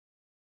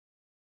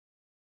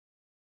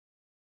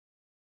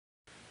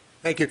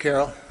Thank you,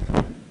 Carol.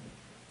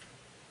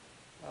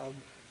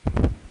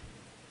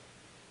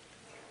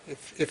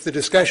 If the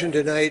discussion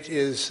tonight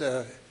is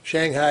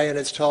Shanghai and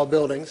its tall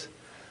buildings,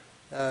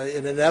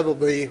 it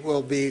inevitably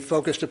will be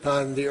focused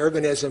upon the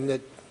urbanism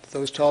that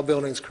those tall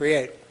buildings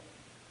create.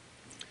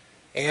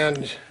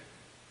 And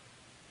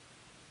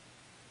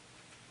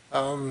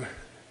to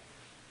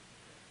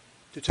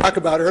talk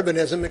about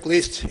urbanism, at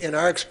least in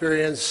our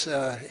experience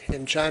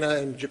in China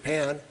and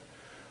Japan,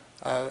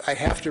 I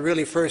have to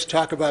really first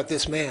talk about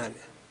this man,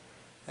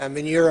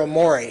 Minoru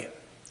Mori.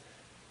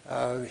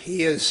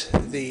 He is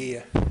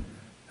the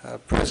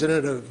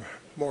president of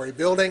Mori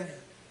Building.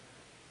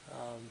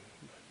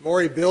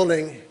 Mori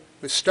Building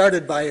was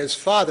started by his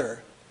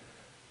father,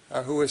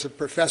 who was a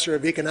professor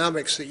of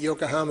economics at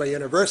Yokohama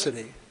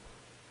University,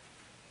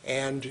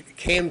 and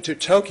came to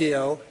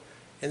Tokyo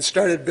and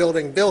started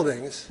building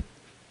buildings.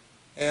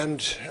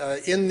 And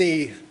in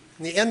the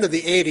end of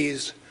the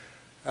 80s,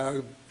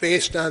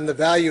 based on the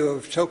value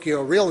of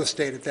Tokyo real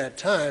estate at that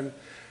time,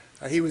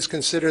 he was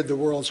considered the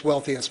world's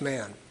wealthiest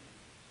man.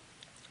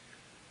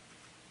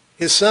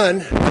 His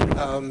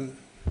son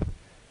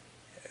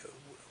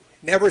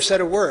never said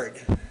a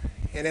word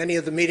in any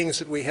of the meetings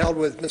that we held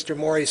with Mr.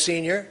 Mori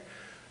Sr.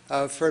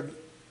 For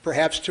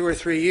perhaps 2 or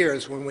 3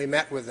 years when we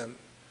met with him.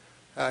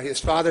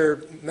 His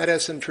father met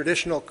us in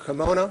traditional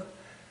kimono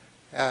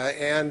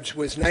and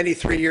was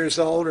 93 years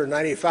old or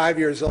 95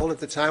 years old at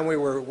the time we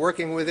were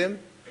working with him.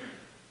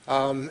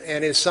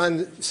 And his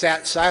son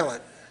sat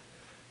silent.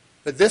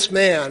 But this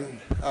man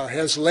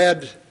has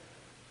led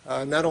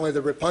not only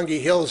the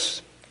Roppongi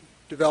Hills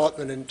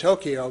development in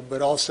Tokyo,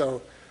 but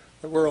also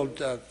the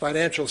World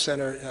Financial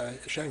Center,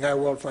 Shanghai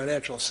World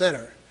Financial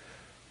Center.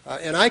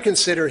 And I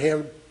consider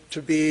him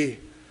to be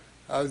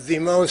the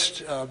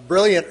most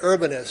brilliant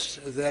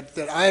urbanist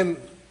that I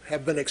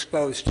have been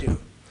exposed to.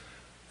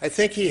 I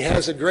think he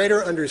has a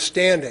greater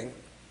understanding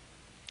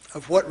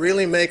of what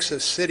really makes a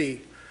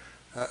city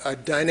a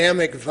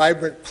dynamic,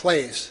 vibrant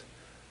place,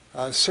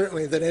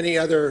 certainly than any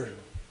other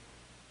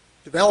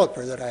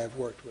developer that I have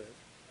worked with.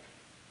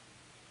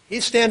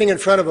 He's standing in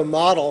front of a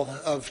model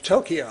of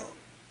Tokyo.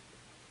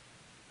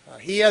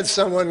 He had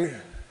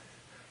someone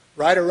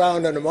ride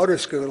around on a motor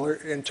scooter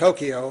in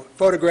Tokyo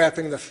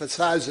photographing the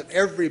facades of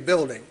every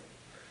building.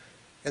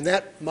 And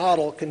that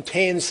model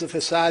contains the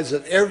facades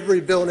of every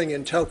building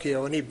in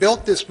Tokyo. And he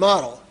built this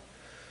model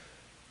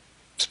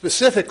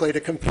specifically to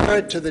compare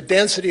it to the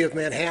density of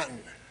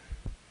Manhattan,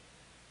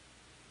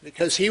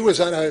 because he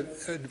was on an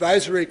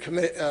advisory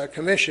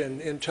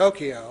commission in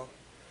Tokyo,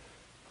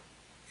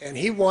 and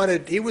he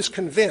was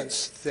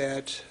convinced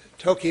that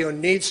Tokyo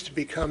needs to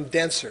become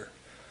denser.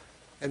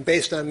 And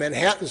based on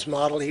Manhattan's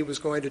model, he was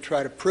going to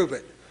try to prove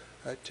it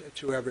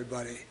to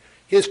everybody.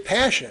 His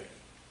passion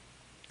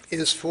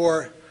is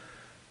for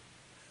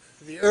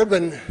the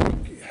urban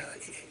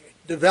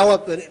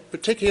development,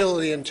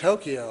 particularly in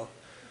Tokyo,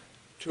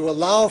 to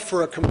allow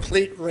for a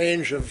complete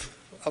range of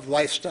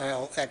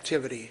lifestyle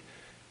activity.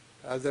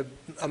 The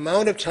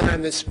amount of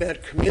time that's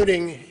spent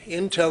commuting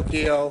in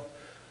Tokyo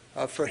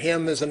for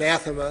him is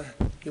anathema.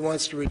 He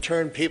wants to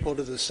return people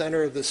to the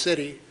center of the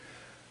city.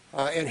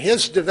 And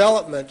his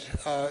development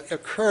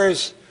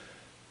occurs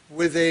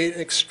with an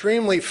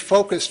extremely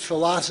focused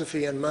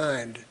philosophy in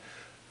mind.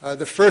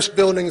 The first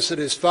buildings that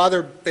his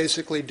father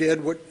basically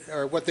did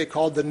are what they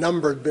called the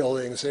numbered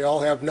buildings. They all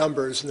have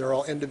numbers and they're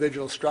all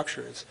individual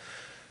structures.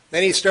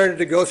 Then he started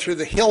to go through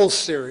the Hills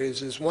series.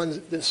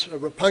 This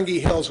Roppongi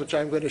Hills, which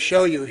I'm going to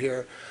show you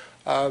here,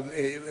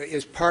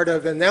 is part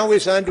of. And now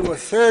he's on to a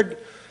third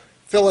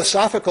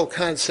philosophical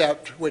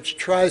concept, which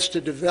tries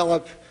to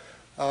develop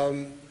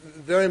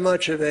very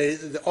much of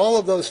all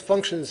of those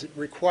functions that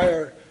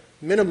require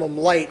minimum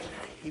light.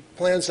 He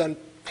plans on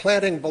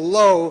planting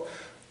below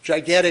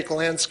gigantic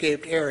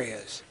landscaped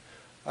areas.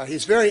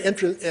 He's very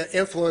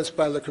influenced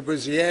by Le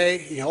Corbusier.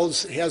 He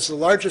has the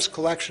largest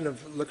collection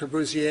of Le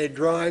Corbusier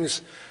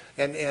drawings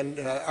and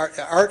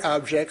art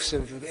objects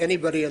of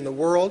anybody in the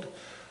world.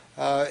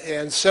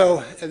 And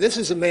so this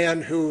is a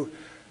man who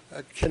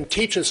can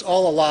teach us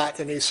all a lot,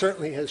 and he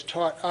certainly has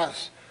taught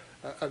us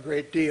a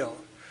great deal.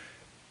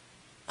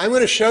 I'm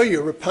going to show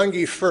you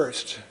Roppongi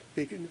first,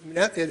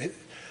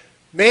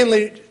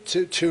 mainly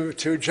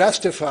to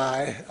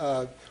justify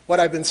what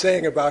I've been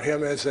saying about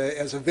him as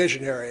a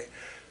visionary.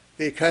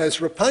 Because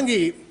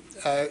Roppongi,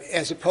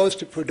 as opposed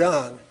to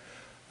Pudong,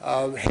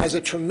 has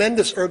a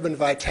tremendous urban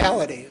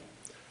vitality.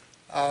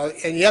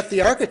 And yet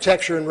the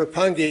architecture in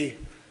Roppongi,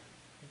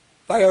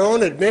 by our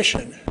own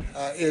admission,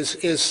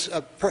 is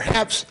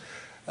perhaps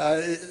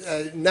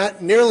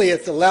not nearly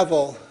at the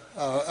level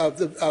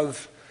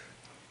of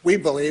we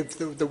believe,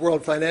 the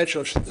World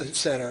Financial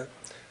Center.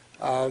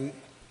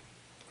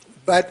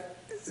 But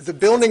the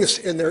buildings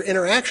in their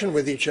interaction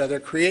with each other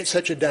create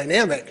such a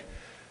dynamic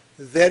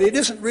that it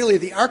isn't really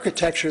the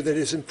architecture that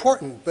is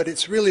important, but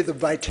it's really the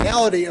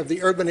vitality of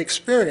the urban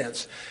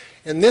experience.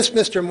 And this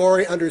Mr.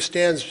 Mori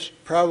understands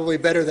probably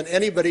better than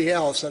anybody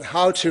else on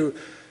how to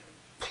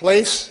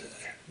place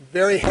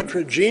very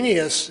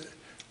heterogeneous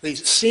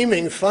these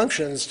seeming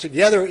functions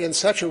together in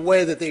such a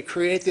way that they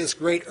create this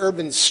great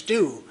urban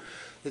stew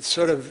that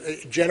sort of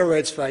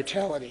generates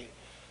vitality.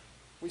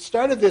 We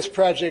started this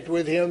project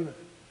with him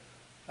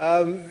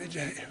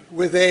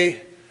with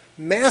a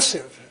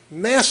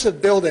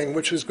massive building,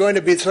 which was going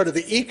to be sort of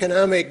the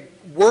economic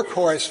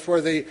workhorse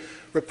for the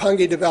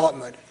Roppongi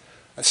development,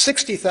 a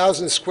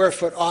 60,000 square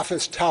foot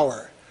office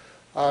tower.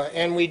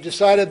 And we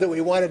decided that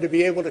we wanted to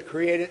be able to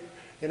create it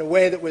in a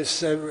way that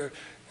was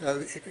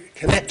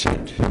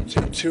connected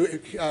to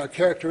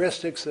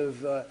characteristics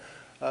of the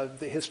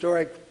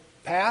historic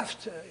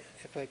past.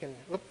 If I can,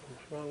 whoop,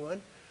 wrong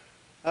one.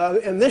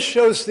 And this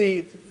shows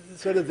the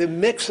sort of the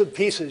mix of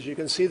pieces. You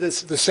can see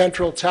this, the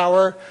central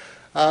tower,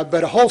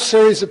 but a whole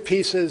series of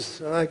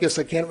pieces. I guess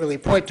I can't really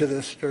point to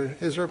this.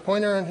 Is there a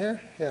pointer on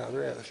here? Yeah,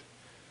 there is.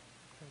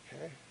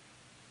 Okay.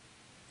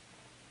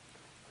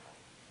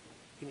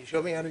 Can you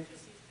show me how to?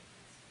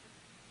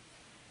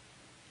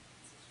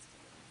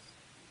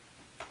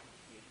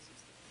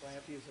 I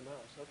have to use the mouse.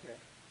 Okay.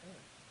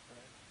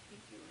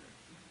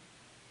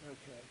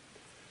 Okay.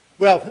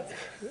 Well,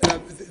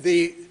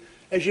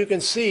 as you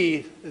can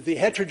see, the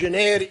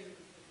heterogeneity of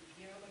the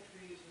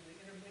geometries and the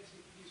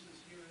intermixing pieces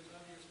here is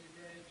obviously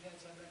very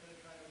intense. I'm not going to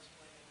try to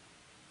explain it.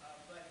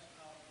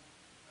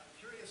 But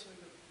curiously,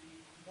 the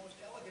most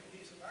elegant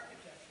piece of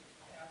architecture,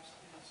 perhaps,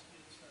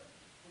 is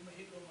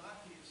Umehiko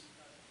Maki's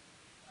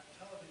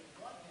television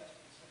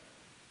broadcasting center.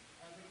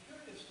 But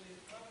curiously,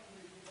 it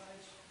probably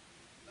provides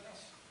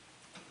less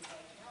of the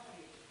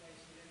vitality of the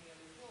place than any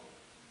other building.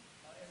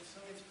 And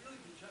so it's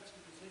really the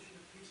juxtaposition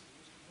of pieces.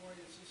 Mr.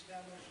 Mori has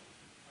established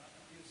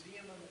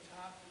museum on the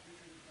top that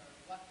Richard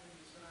Luckman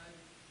designed.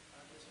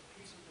 There's a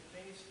piece of the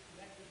base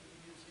connected to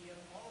the museum.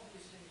 All of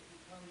these things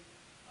become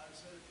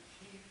sort of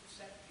key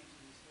set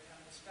pieces. On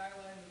the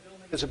skyline of the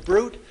building is a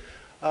brute,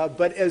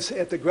 but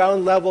at the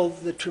ground level,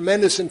 the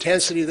tremendous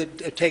intensity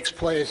that takes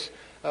place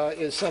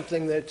is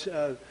something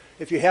that,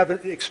 if you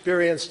haven't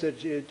experienced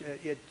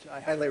it, I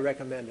highly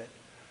recommend it.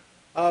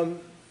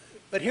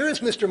 But here is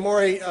Mr.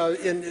 Mori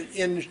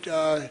in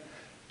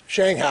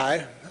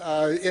Shanghai,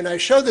 and I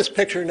show this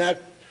picture not.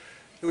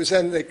 It was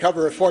on the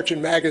cover of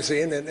Fortune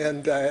magazine,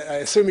 and I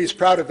assume he's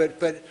proud of it.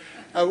 But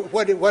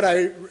what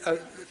I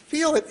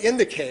feel it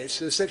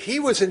indicates is that he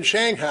was in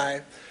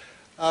Shanghai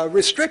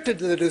restricted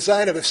to the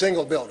design of a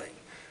single building.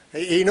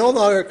 He no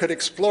longer could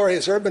explore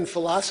his urban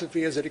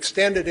philosophy as it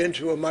extended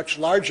into a much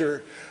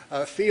larger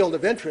field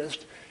of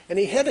interest, and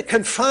he had to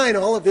confine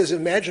all of his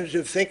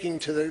imaginative thinking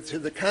to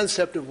the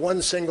concept of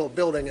one single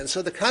building. And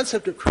so the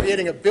concept of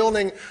creating a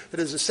building that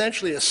is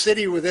essentially a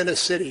city within a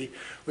city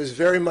was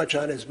very much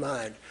on his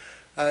mind.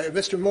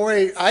 Mr.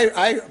 Mori,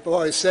 I've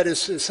always said,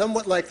 is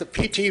somewhat like the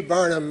P.T.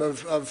 Barnum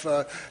of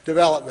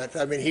development.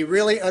 I mean, he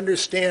really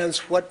understands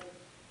what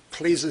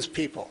pleases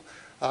people.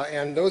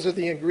 And those are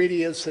the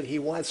ingredients that he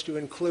wants to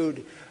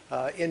include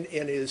in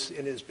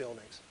his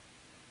buildings.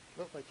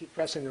 Oh, I keep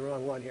pressing the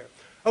wrong one here.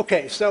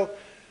 Okay, so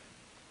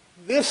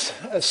this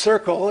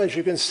circle, as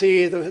you can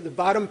see, the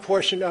bottom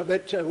portion of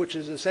it, which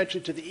is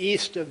essentially to the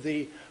east of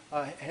the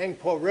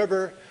Hangpo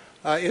River,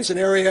 is an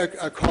area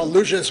called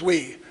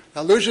Luzhezui.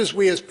 Now,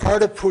 Luzhezui is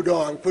part of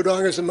Pudong.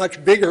 Pudong is a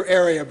much bigger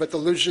area, but the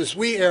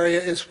Luzhezui area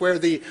is where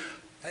the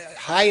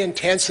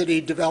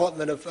high-intensity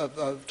development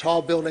of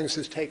tall buildings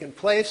has taken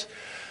place.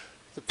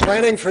 The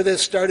planning for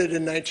this started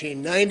in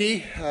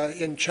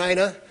 1990 in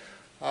China.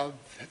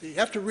 You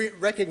have to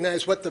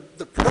recognize what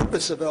the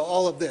purpose of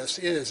all of this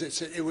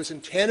is. It was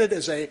intended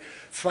as a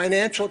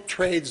financial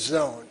trade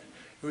zone.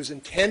 It was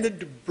intended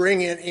to bring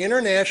in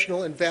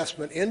international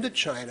investment into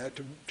China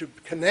to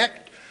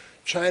connect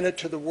China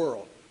to the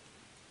world.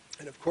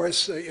 And of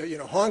course,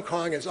 Hong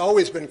Kong has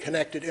always been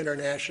connected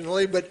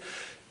internationally, but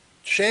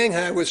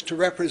Shanghai was to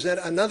represent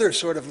another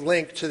sort of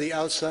link to the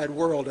outside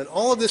world. And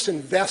all of this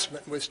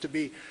investment was to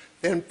be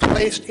then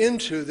placed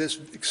into this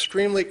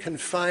extremely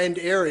confined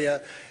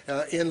area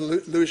in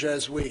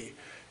Luzhezui.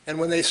 And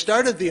when they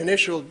started the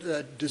initial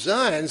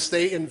designs,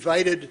 they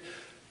invited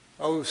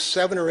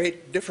 7 or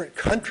 8 different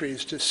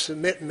countries to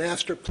submit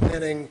master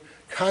planning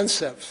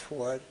concepts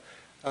for it.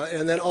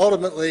 And then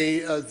ultimately,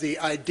 the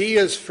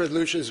ideas for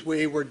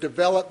Luzhezui were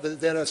developed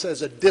then as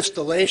a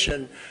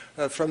distillation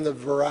from the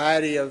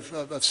variety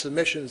of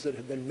submissions that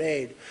have been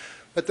made.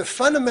 But the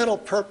fundamental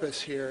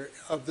purpose here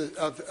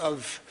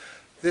of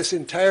this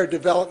entire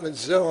development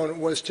zone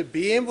was to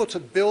be able to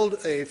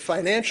build a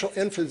financial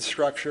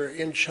infrastructure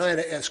in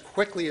China as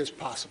quickly as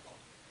possible,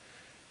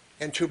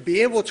 and to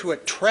be able to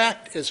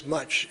attract as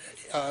much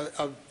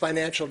of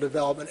financial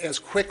development as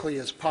quickly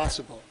as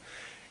possible.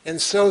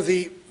 And so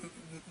I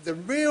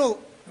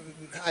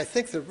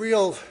think the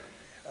real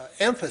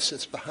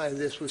emphasis behind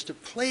this was to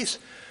place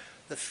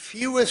the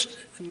fewest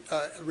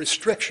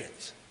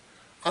restrictions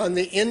on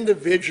the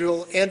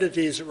individual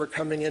entities that were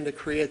coming in to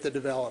create the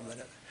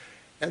development.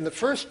 And the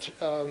first,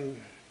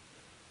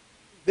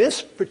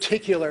 this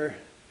particular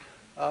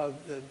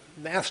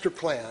master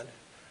plan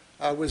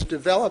was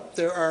developed.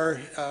 There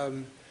are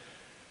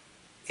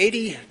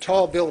 80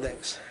 tall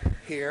buildings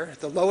here,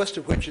 the lowest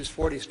of which is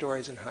 40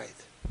 stories in height.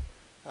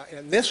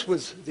 And this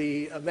was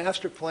the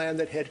master plan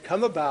that had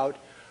come about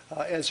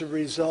as a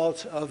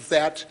result of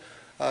that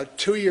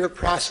 2-year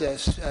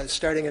process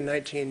starting in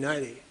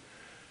 1990.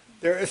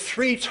 There are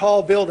 3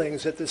 tall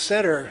buildings at the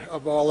center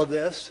of all of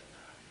this,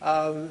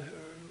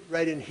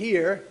 right in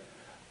here.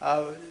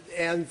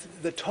 And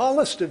the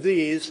tallest of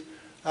these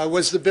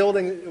was the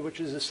building which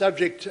is the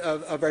subject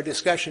of our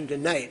discussion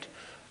tonight.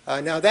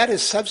 Now that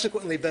has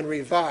subsequently been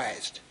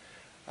revised.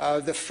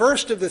 The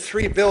first of the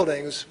 3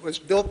 buildings was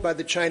built by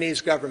the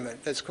Chinese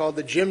government. That's called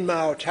the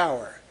Jinmao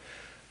Tower.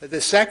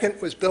 The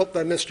second was built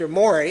by Mr.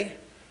 Mori,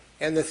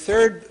 and the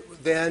third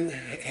then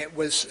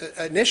was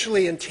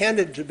initially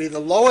intended to be the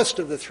lowest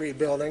of the 3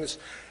 buildings.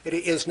 It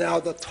is now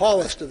the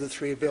tallest of the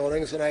 3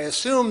 buildings, and I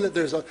assume that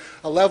there's a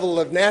level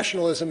of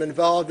nationalism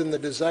involved in the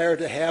desire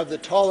to have the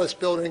tallest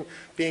building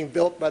being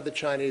built by the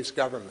Chinese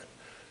government.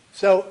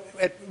 So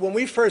when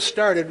we first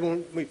started,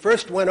 when we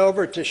first went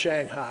over to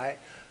Shanghai,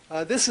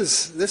 this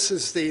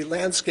is the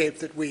landscape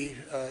that we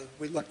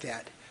looked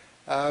at.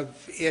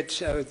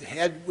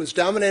 It was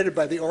dominated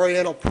by the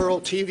Oriental Pearl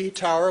TV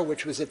Tower,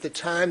 which was at the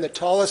time the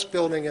tallest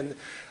building in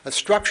a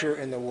structure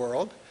in the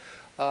world.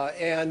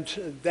 And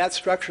that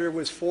structure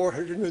was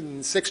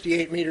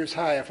 468 meters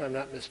high, if I'm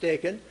not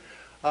mistaken,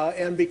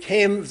 and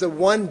became the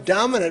one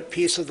dominant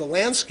piece of the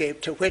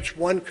landscape to which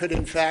one could,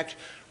 in fact,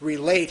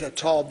 relate a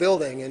tall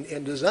building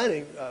in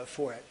designing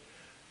for it.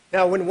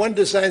 Now, when one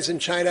designs in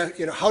China,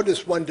 how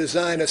does one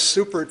design a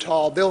super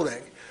tall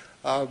building?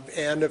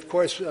 And of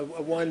course,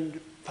 one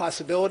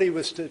possibility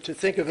was to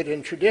think of it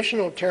in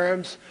traditional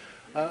terms.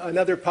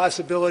 Another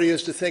possibility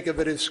is to think of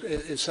it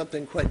as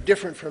something quite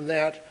different from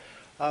that.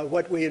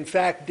 What we in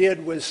fact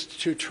did was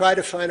to try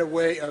to find a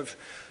way of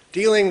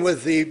dealing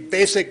with the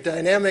basic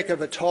dynamic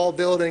of a tall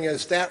building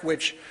as that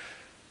which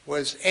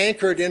was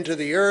anchored into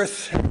the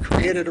earth and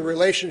created a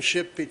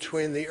relationship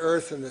between the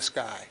earth and the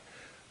sky.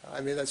 I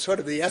mean, that's sort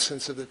of the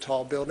essence of the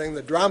tall building.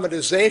 The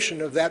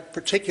dramatization of that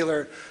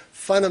particular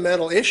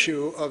fundamental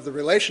issue of the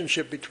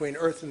relationship between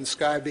earth and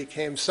sky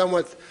became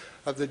somewhat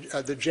of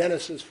the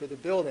genesis for the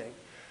building.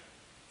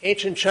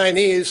 Ancient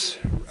Chinese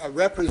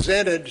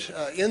represented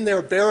in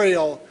their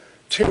burial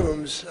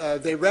tombs,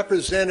 they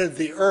represented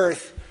the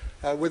earth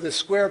with a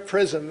square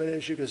prism, and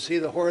as you can see,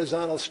 the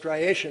horizontal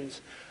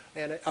striations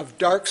of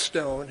dark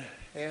stone,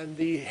 and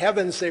the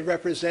heavens they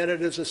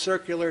represented as a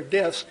circular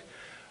disk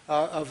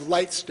of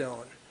light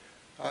stone.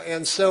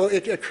 And so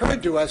it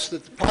occurred to us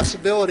that the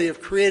possibility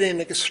of creating an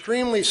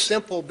extremely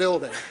simple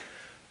building,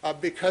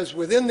 because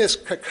within this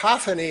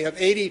cacophony of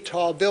 80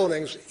 tall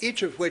buildings,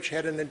 each of which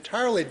had an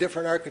entirely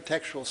different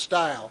architectural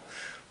style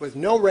with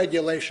no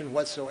regulation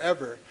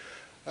whatsoever,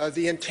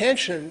 the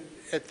intention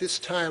at this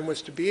time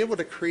was to be able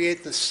to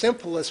create the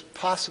simplest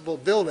possible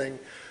building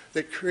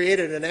that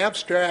created an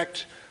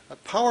abstract, a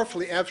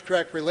powerfully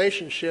abstract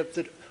relationship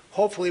that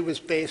hopefully was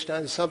based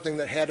on something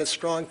that had a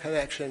strong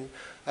connection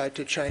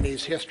to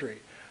Chinese history,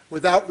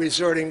 without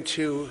resorting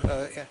to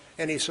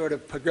any sort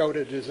of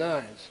pagoda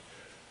designs.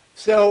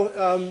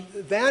 So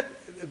that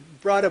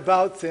brought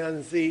about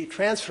then the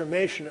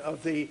transformation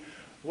of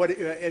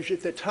as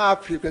at the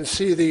top you can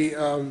see the,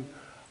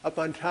 up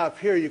on top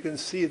here you can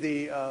see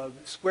the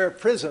square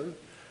prism,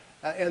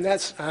 and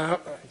that's, I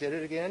did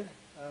it again.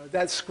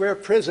 That square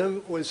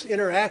prism was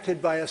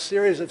interacted by a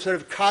series of sort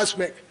of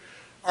cosmic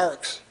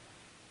arcs.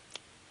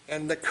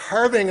 And the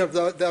carving of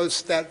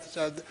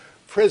that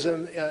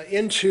prism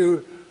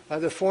into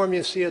the form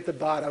you see at the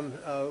bottom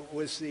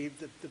was the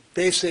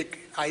basic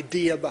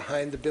idea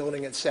behind the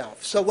building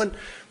itself. So when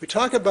we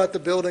talk about the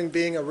building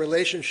being a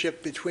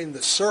relationship between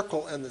the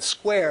circle and the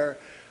square,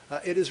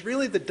 it is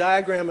really the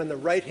diagram on the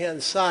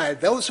right-hand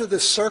side. Those are the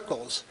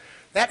circles.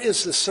 That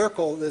is the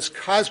circle, this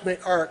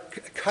cosmic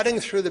arc cutting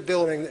through the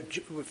building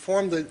that would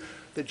form the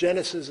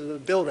genesis of the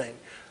building.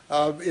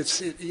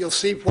 You'll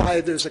see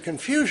why there's a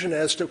confusion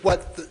as to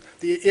what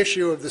the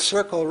issue of the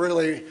circle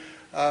really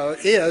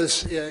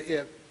is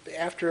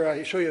after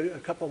I show you a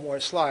couple more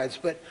slides.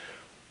 But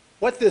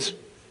what this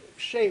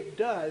shape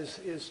does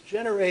is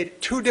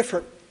generate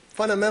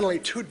fundamentally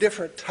two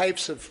different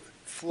types of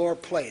floor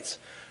plates.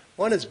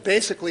 One is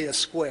basically a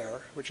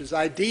square, which is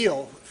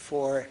ideal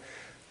for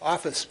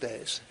office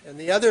space, and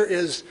the other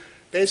is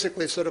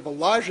basically sort of a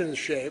lozenge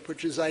shape,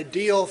 which is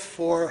ideal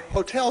for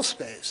hotel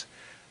space.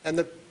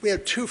 And we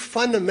have two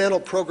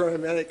fundamental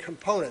programmatic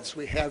components.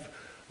 We have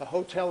a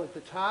hotel at the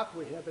top,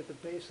 we have at the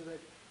base of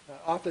it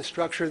office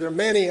structure. There are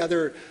many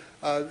other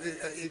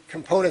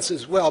components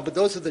as well, but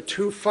those are the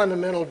two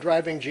fundamental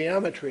driving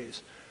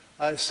geometries.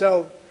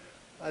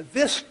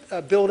 This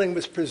building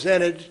was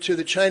presented to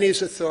the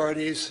Chinese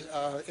authorities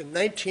in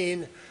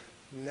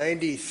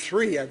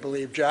 1993, I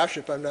believe, Josh,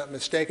 if I'm not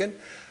mistaken.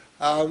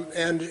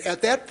 And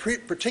at that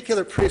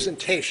particular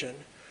presentation,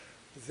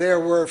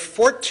 there were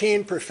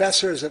 14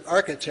 professors of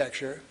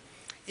architecture,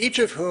 each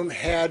of whom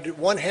had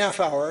 1/2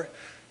 hour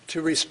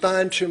to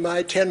respond to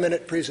my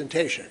 10-minute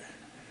presentation.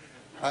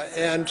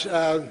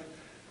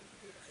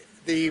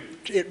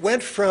 It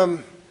went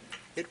from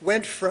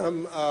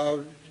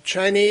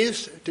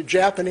Chinese to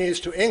Japanese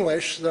to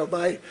English, so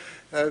my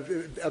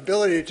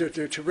ability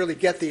to really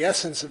get the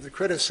essence of the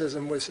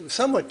criticism was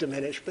somewhat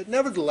diminished, but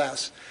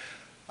nevertheless,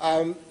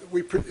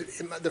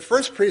 the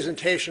first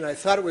presentation, I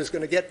thought it was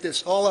going to get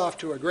this all off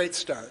to a great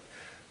start.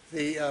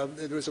 There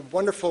was a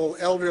wonderful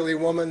elderly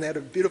woman that had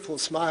a beautiful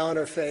smile on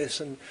her face,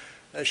 and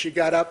she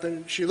got up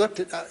and she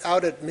looked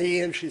out at me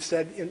and she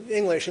said in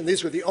English, and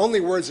these were the only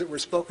words that were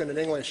spoken in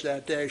English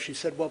that day, she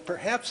said, well,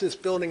 perhaps this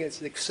building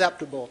is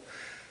acceptable,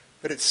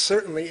 but it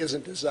certainly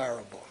isn't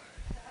desirable.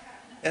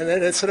 And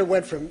then it sort of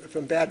went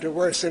from bad to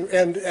worse.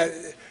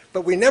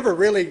 But we never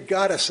really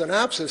got a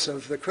synopsis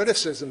of the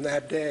criticism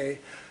that day.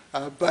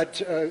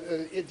 But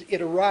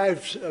it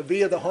arrived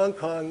via the Hong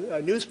Kong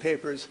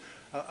newspapers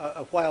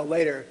a while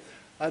later.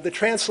 The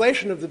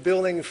translation of the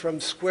building from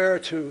square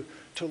to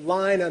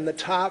line on the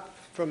top,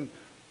 from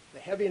the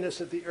heaviness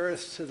of the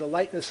earth to the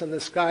lightness in the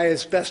sky,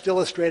 is best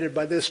illustrated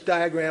by this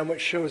diagram, which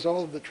shows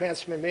all of the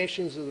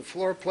transformations of the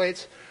floor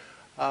plates.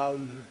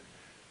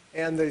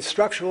 And the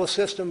structural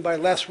system by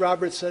Les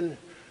Robertson,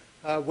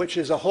 which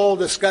is a whole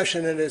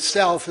discussion in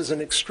itself, is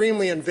an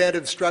extremely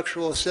inventive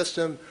structural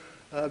system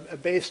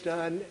based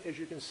on, as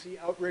you can see,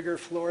 outrigger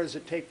floors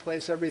that take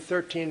place every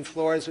 13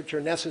 floors, which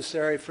are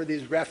necessary for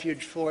these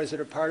refuge floors that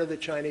are part of the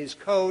Chinese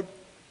code.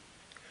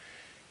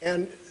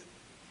 And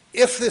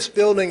if this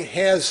building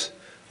has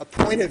a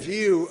point of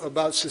view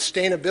about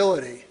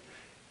sustainability,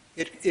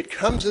 it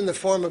comes in the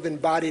form of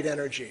embodied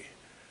energy,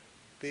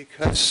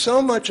 because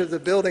so much of the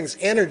building's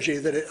energy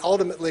that it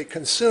ultimately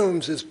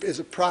consumes is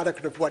a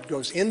product of what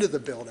goes into the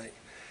building.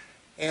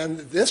 And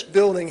this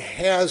building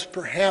has,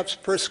 perhaps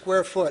per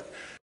square foot,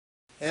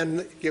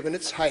 and given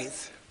its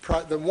height,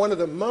 one of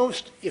the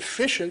most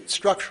efficient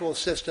structural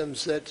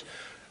systems that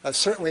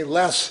certainly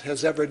Les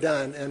has ever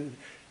done, and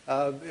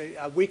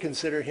we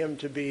consider him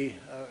to be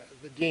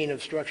the dean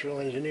of structural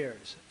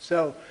engineers.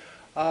 So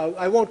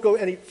I won't go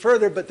any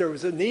further, but there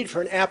was a need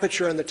for an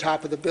aperture on the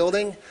top of the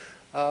building,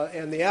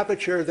 and the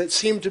aperture that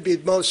seemed to be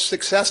most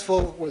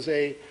successful was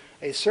a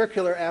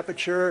circular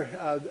aperture.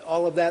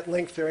 All of that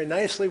linked very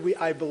nicely,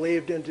 I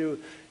believed, into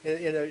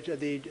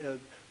the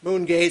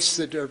moon gates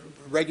that are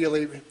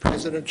regularly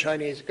present in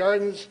Chinese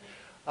gardens,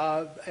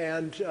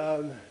 and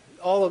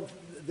all of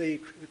the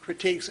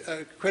critics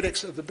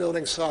of the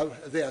building saw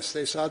this.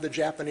 They saw the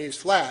Japanese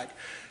flag,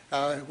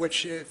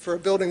 which for a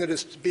building that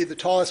is to be the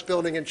tallest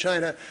building in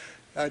China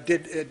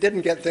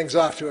didn't get things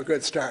off to a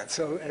good start.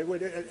 So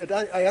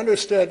I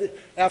understood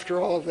after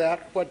all of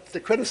that what the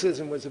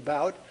criticism was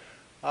about.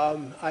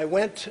 I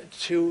went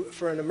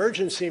for an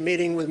emergency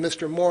meeting with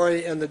Mr.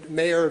 Mori and the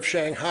mayor of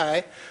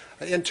Shanghai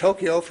in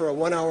Tokyo for a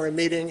 1-hour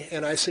meeting,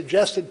 and I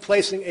suggested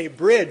placing a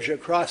bridge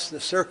across the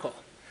circle,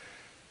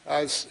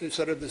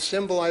 sort of the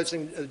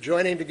symbolizing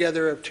joining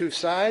together of two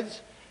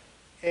sides.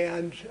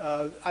 And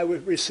I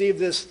would receive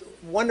this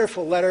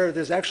wonderful letter.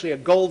 There's actually a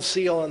gold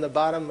seal on the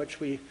bottom,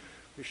 which we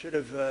should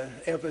have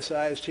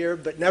emphasized here,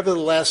 but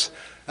nevertheless,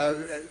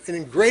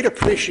 in great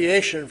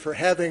appreciation for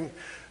having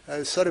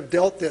sort of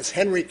dealt this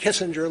Henry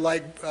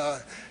Kissinger-like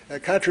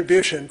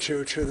contribution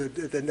to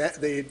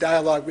the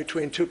dialogue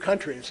between two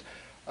countries.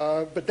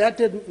 But that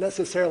didn't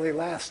necessarily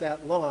last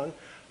that long.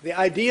 The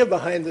idea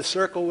behind the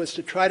circle was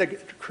to try to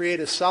create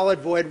a solid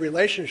void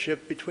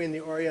relationship between the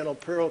Oriental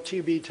Pearl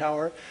TV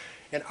tower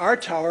and our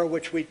tower,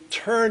 which we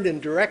turned in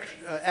direct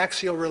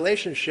axial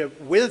relationship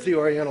with the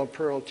Oriental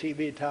Pearl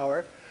TV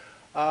tower.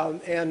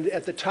 And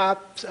at the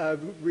top,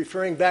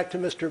 referring back to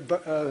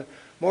Mr.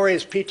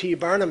 Mori's P.T.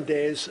 Barnum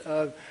days,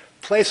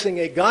 placing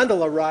a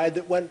gondola ride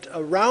that went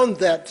around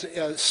that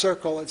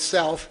circle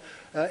itself,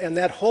 and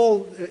that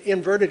whole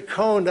inverted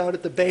cone down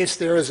at the base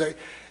there is a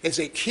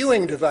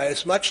queuing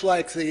device, much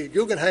like the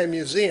Guggenheim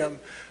Museum,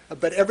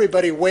 but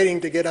everybody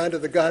waiting to get onto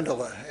the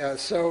gondola.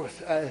 So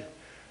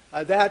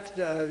that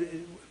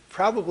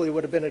probably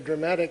would have been a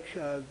dramatic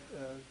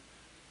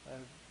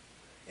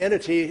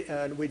entity,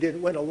 and we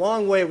went a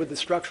long way with the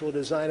structural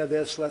design of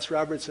this. Les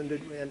Robertson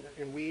did,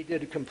 and we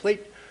did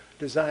complete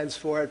designs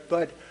for it,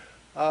 but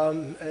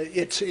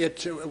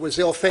it was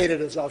ill-fated,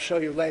 as I'll show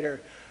you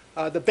later.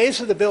 The base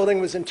of the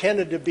building was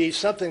intended to be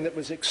something that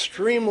was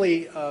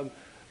extremely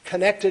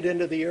connected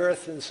into the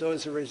earth, and so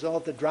as a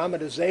result, the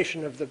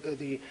dramatization of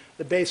the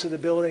base of the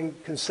building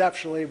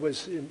conceptually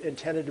was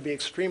intended to be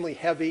extremely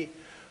heavy.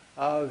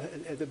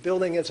 The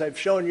building, as I've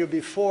shown you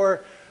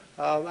before,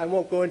 I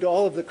won't go into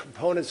all of the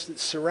components that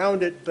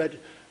surround it, but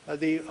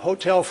the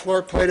hotel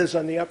floor plate is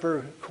on the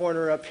upper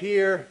corner up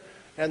here,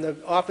 and the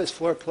office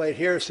floor plate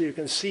here, so you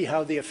can see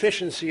how the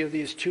efficiency of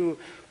these two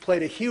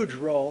played a huge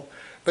role.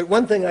 But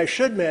one thing I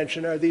should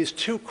mention are these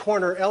two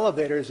corner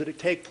elevators that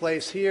take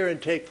place here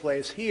and take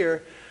place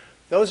here.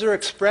 Those are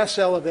express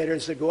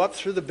elevators that go up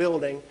through the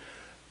building,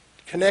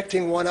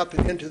 connecting one up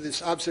into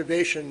this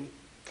observation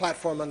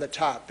platform on the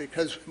top,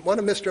 because one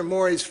of Mr.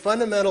 Mori's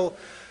fundamental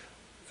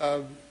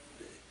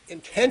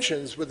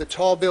intentions with the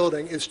tall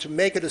building is to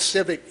make it a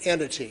civic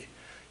entity.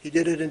 He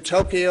did it in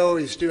Tokyo,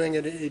 he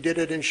did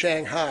it in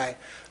Shanghai.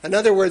 In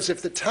other words,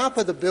 if the top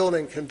of the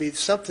building can be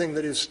something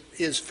that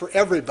is for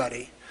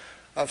everybody,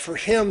 For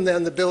him,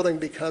 then, the building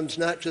becomes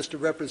not just a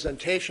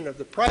representation of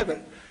the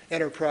private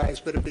enterprise,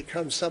 but it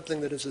becomes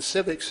something that is a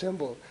civic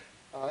symbol.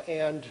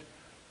 And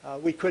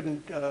we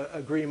couldn't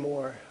agree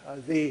more.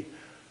 The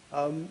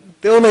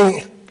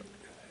building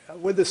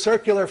with the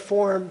circular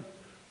form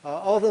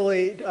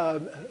ultimately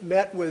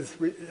met with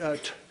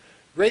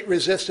great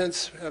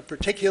resistance,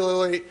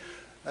 particularly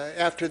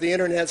after the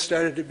internet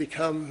started to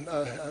become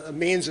a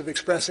means of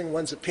expressing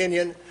one's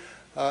opinion,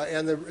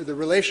 and the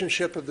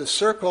relationship of the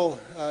circle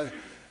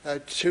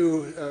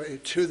to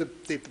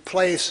the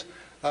place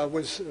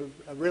was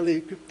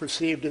really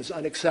perceived as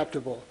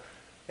unacceptable.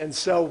 And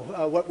so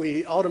what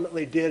we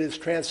ultimately did is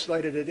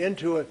translated it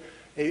into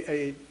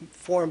a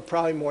form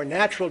probably more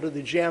natural to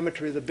the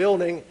geometry of the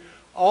building.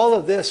 All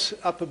of this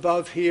up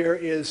above here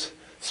is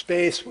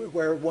space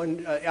where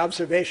one,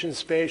 observation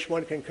space,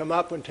 one can come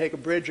up and take a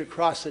bridge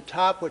across the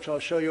top, which I'll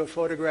show you a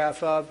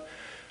photograph of.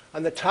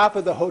 On the top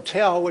of the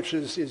hotel, which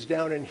is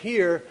down in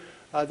here,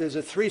 there's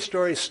a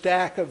 3-story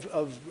stack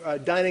of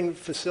dining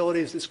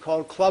facilities that's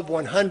called Club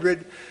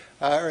 100,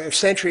 or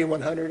Century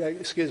 100,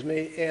 excuse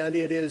me, and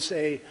it is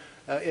a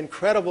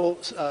incredible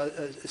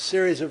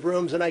series of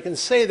rooms. And I can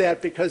say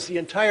that because the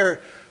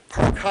entire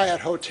Park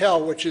Hyatt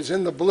Hotel, which is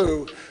in the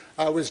blue,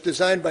 was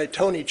designed by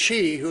Tony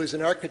Chi, who is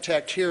an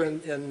architect here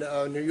in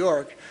New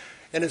York,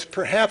 and is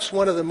perhaps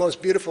one of the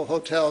most beautiful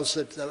hotels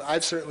that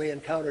I've certainly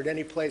encountered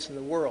any place in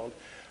the world.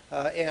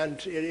 And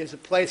it is a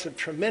place of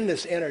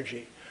tremendous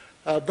energy.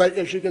 But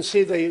as you can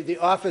see, the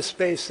office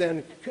space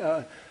then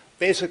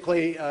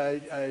basically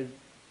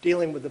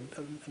dealing with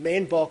the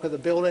main bulk of the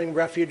building,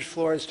 refuge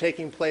floors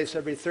taking place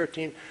every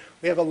 13.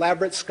 We have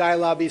elaborate sky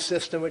lobby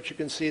system, which you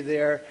can see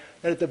there.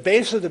 And at the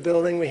base of the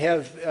building, we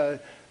have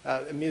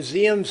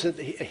museums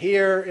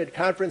here, at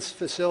conference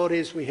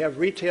facilities. We have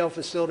retail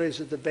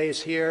facilities at the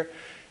base here.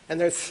 And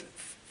there's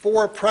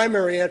 4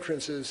 primary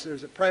entrances.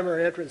 There's a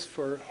primary entrance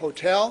for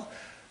hotel,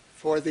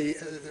 for the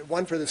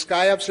one for the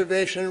sky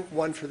observation,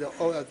 one for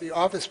the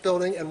office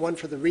building, and one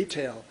for the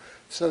retail.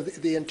 So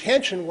the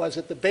intention was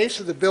at the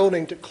base of the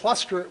building to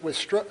cluster it with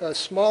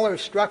smaller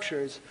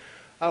structures,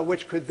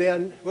 which could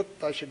then,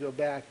 I should go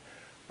back,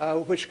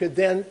 which could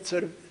then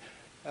sort of,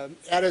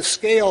 at a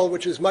scale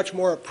which is much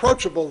more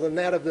approachable than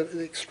that of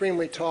the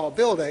extremely tall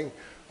building,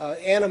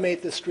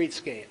 animate the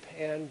streetscape.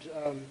 And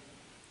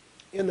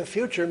in the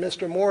future,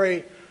 Mr.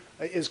 Morey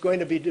is going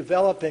to be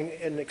developing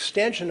an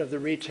extension of the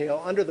retail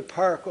under the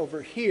park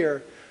over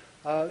here.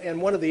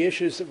 And one of the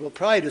issues that we'll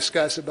probably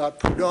discuss about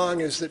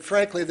Pudong is that,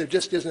 frankly, there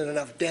just isn't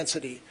enough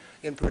density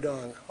in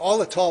Pudong. All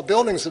the tall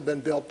buildings have been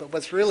built, but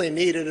what's really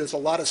needed is a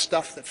lot of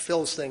stuff that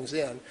fills things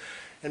in.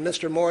 And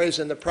Mr. Morey's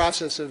in the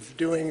process of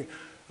doing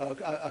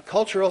a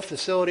cultural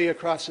facility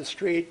across the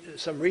street,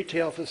 some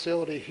retail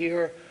facility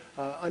here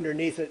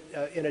underneath it,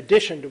 in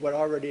addition to what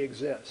already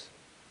exists.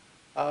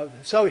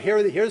 So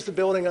here's the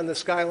building on the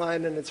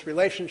skyline and its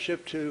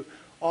relationship to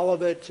all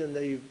of it,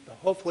 and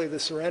hopefully the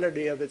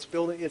serenity of its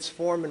building, its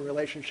form in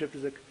relationship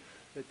to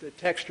the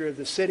texture of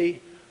the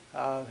city,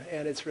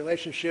 and its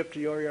relationship to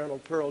the Oriental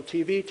Pearl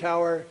TV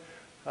tower.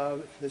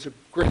 There's a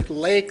great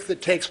lake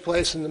that takes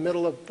place in the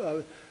middle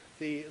of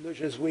the Le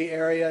Jesui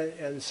area,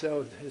 and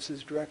so this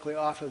is directly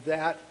off of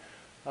that.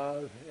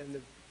 And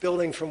the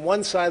building from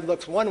one side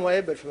looks one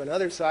way, but from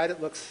another side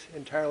it looks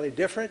entirely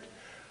different.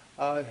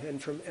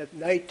 And at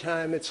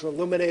nighttime it's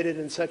illuminated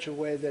in such a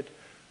way that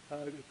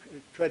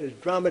try to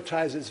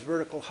dramatize its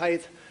vertical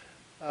height.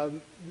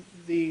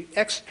 The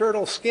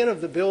external skin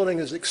of the building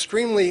is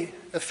extremely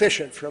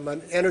efficient from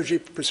an energy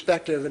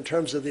perspective in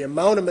terms of the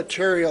amount of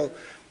material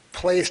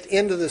placed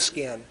into the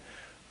skin.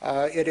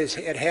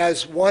 It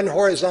has one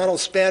horizontal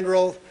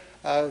spandrel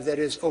that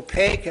is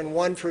opaque and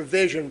one for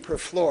vision per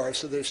floor.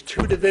 So there's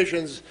 2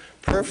 divisions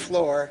per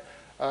floor,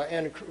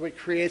 and it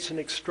creates an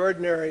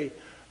extraordinary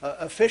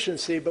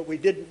efficiency, but we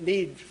didn't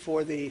need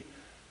for the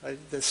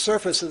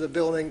surface of the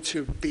building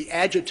to be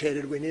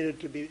agitated. We needed it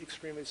to be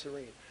extremely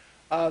serene.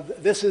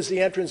 This is the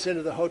entrance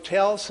into the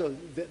hotel, so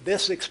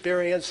this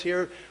experience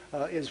here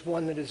is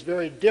one that is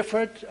very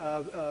different.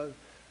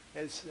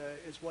 As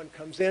one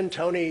comes in,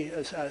 Tony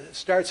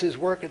starts his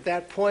work at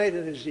that point,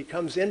 and as he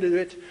comes into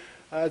it,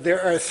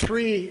 there are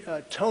 3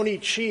 Tony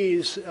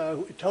Chis.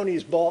 Tony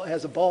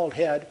has a bald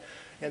head,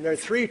 and there are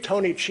 3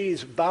 Tony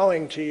Chis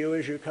bowing to you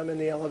as you come in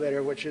the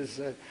elevator, which is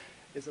a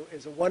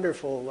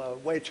wonderful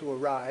way to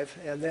arrive.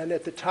 And then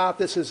at the top,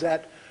 this is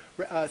that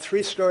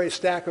 3-story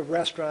stack of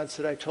restaurants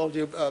that I told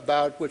you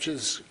about, which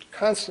is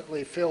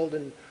constantly filled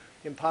and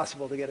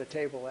impossible to get a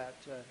table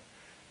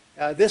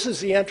at. This is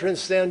the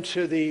entrance then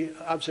to the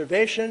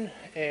observation,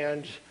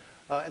 and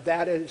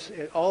that is,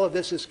 all of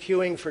this is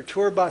queuing for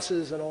tour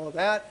buses and all of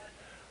that.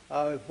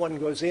 One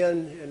goes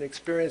in and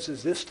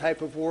experiences this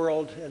type of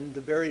world, and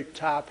the very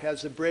top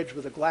has a bridge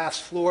with a glass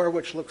floor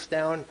which looks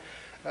down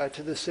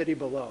to the city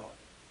below.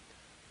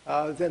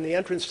 Then the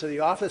entrance to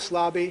the office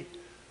lobby,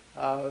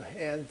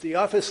 and the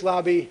office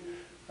lobby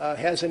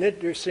has an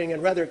interesting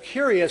and rather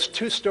curious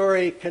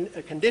 2-story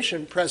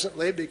condition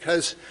presently,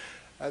 because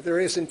there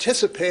is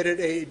anticipated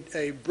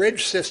a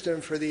bridge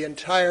system for the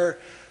entire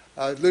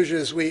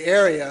Luzhezui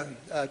area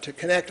to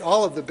connect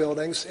all of the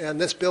buildings, and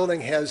this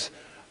building has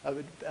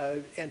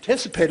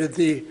anticipated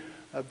the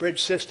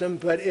bridge system,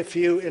 but if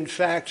you, in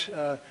fact,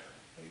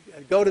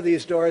 go to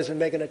these doors and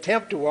make an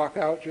attempt to walk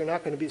out, you're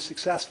not going to be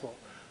successful.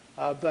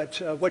 But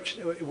what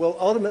will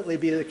ultimately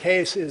be the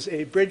case is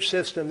a bridge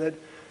system that,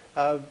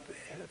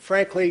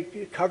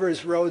 frankly,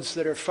 covers roads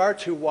that are far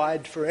too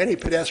wide for any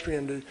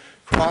pedestrian to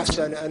cross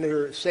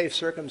under safe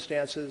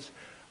circumstances.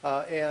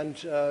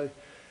 You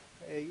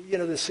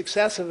know, the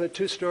success of a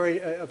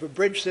of a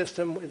bridge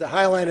system, the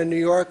High Line in New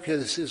York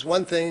is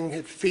one thing.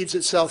 It feeds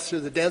itself through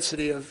the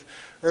density of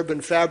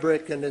urban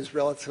fabric and is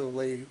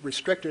relatively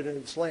restricted in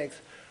its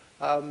length.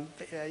 The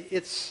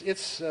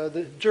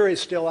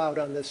jury's still out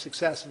on the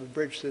success of a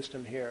bridge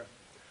system here.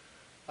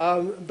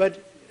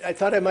 But I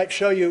thought I might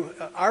show you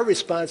our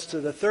response to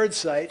the third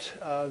site.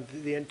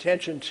 The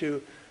intention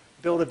to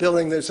build a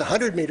building that's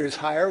 100 meters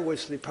higher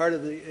was the part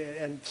of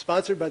and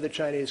sponsored by the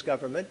Chinese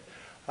government.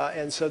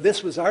 And so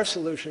this was our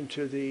solution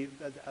to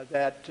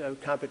that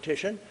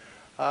competition.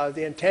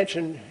 The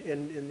intention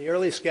in the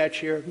early sketch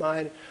here of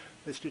mine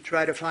was to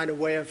try to find a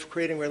way of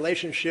creating a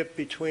relationship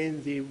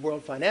between the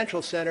World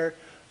Financial Center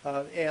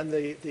and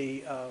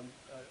the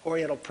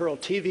Oriental Pearl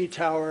TV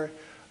tower.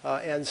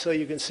 And so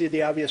you can see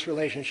the obvious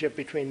relationship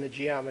between the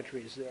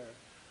geometries there.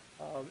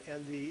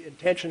 And the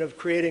intention of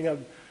creating a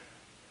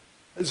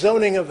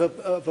zoning of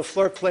a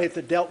floor plate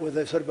that dealt with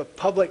a sort of a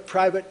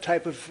public-private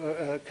type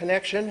of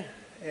connection.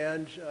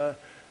 And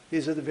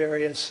these are the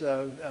various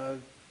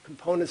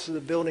components of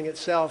the building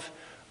itself.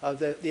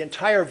 The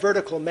entire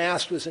vertical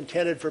mast was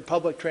intended for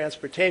public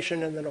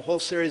transportation, and then a whole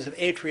series of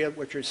atria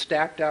which are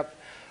stacked up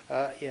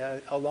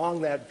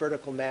along that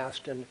vertical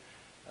mast and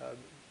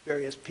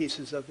various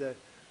pieces of the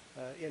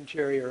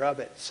interior of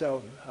it.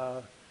 So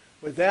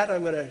with that,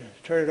 I'm going to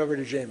turn it over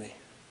to Jamie.